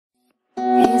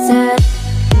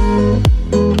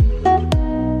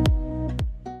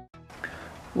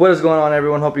What is going on,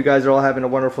 everyone? Hope you guys are all having a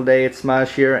wonderful day. It's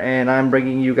Smash here, and I'm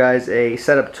bringing you guys a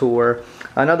setup tour,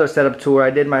 another setup tour. I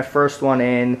did my first one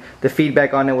and the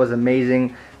feedback on it was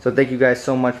amazing, so thank you guys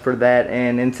so much for that.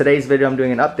 And in today's video I'm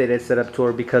doing an updated setup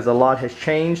tour because a lot has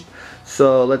changed,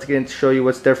 so let's get into show you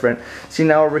what's different. See,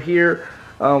 now over here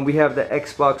we have the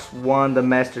Xbox One, the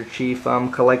Master Chief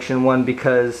Collection one,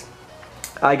 because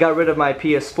I got rid of my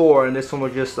PS4 and this one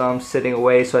was just sitting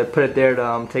away, so I put it there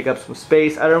to take up some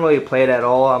space. I don't really play it at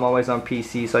all. I'm always on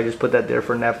PC, so I just put that there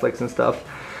for Netflix and stuff.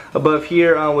 Above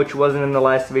here, which wasn't in the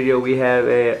last video, we have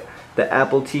the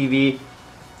Apple TV.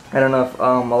 I don't know if a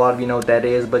lot of you know what that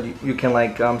is, but you can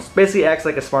like basically acts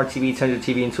like a smart TV, turn your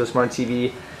TV into a smart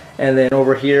TV. And then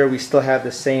over here we still have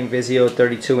the same Vizio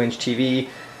 32-inch TV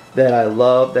that I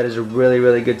love. That is a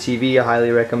really good TV. I highly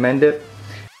recommend it.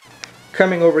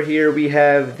 Coming over here we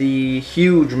have the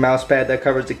huge mouse pad that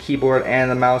covers the keyboard and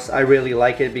the mouse. I really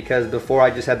like it because before I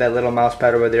just had that little mouse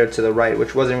pad over there to the right,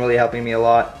 which wasn't really helping me a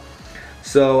lot.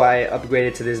 So I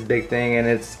upgraded to this big thing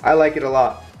and I like it a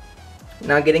lot.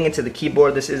 Now getting into the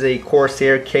keyboard, this is a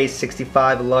Corsair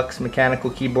K65 Lux mechanical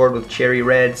keyboard with cherry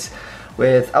reds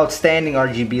with outstanding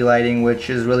RGB lighting, which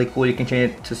is really cool. You can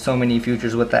change it to so many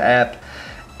features with the app.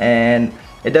 And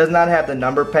it does not have the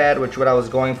number pad, which what I was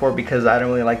going for, because I don't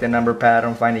really like the number pad. I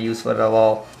don't find it useful at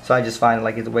all. So I just find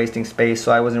like it's wasting space,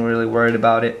 so I wasn't really worried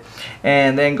about it.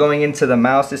 And then going into the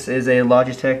mouse, this is a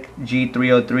Logitech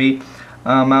G303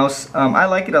 mouse. I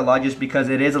like it a lot just because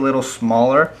it is a little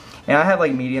smaller. And I have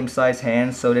like medium-sized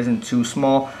hands, so it isn't too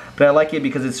small. But I like it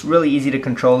because it's really easy to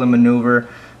control and maneuver.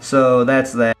 So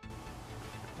that's that.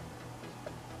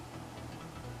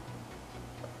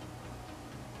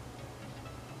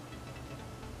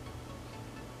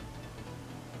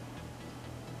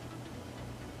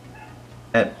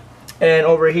 And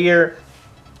over here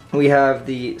we have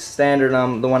the standard,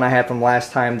 the one I had from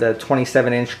last time, the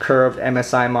 27-inch curved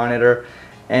MSI monitor.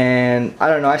 And I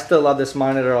don't know, I still love this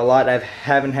monitor a lot. I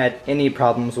haven't had any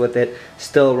problems with it.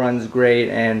 Still runs great,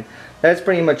 and that's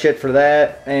pretty much it for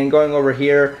that. And going over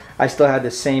here, I still have the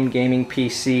same gaming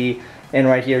PC, and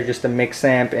right here just the mix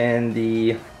amp and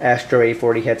the Astro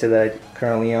A40 headset that I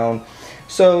currently own.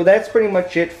 So that's pretty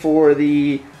much it for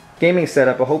the gaming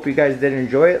setup. I hope you guys did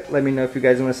enjoy it. Let me know if you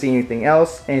guys want to see anything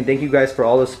else, and thank you guys for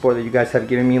all the support that you guys have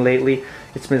given me lately.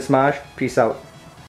 It's been Smash. Peace out.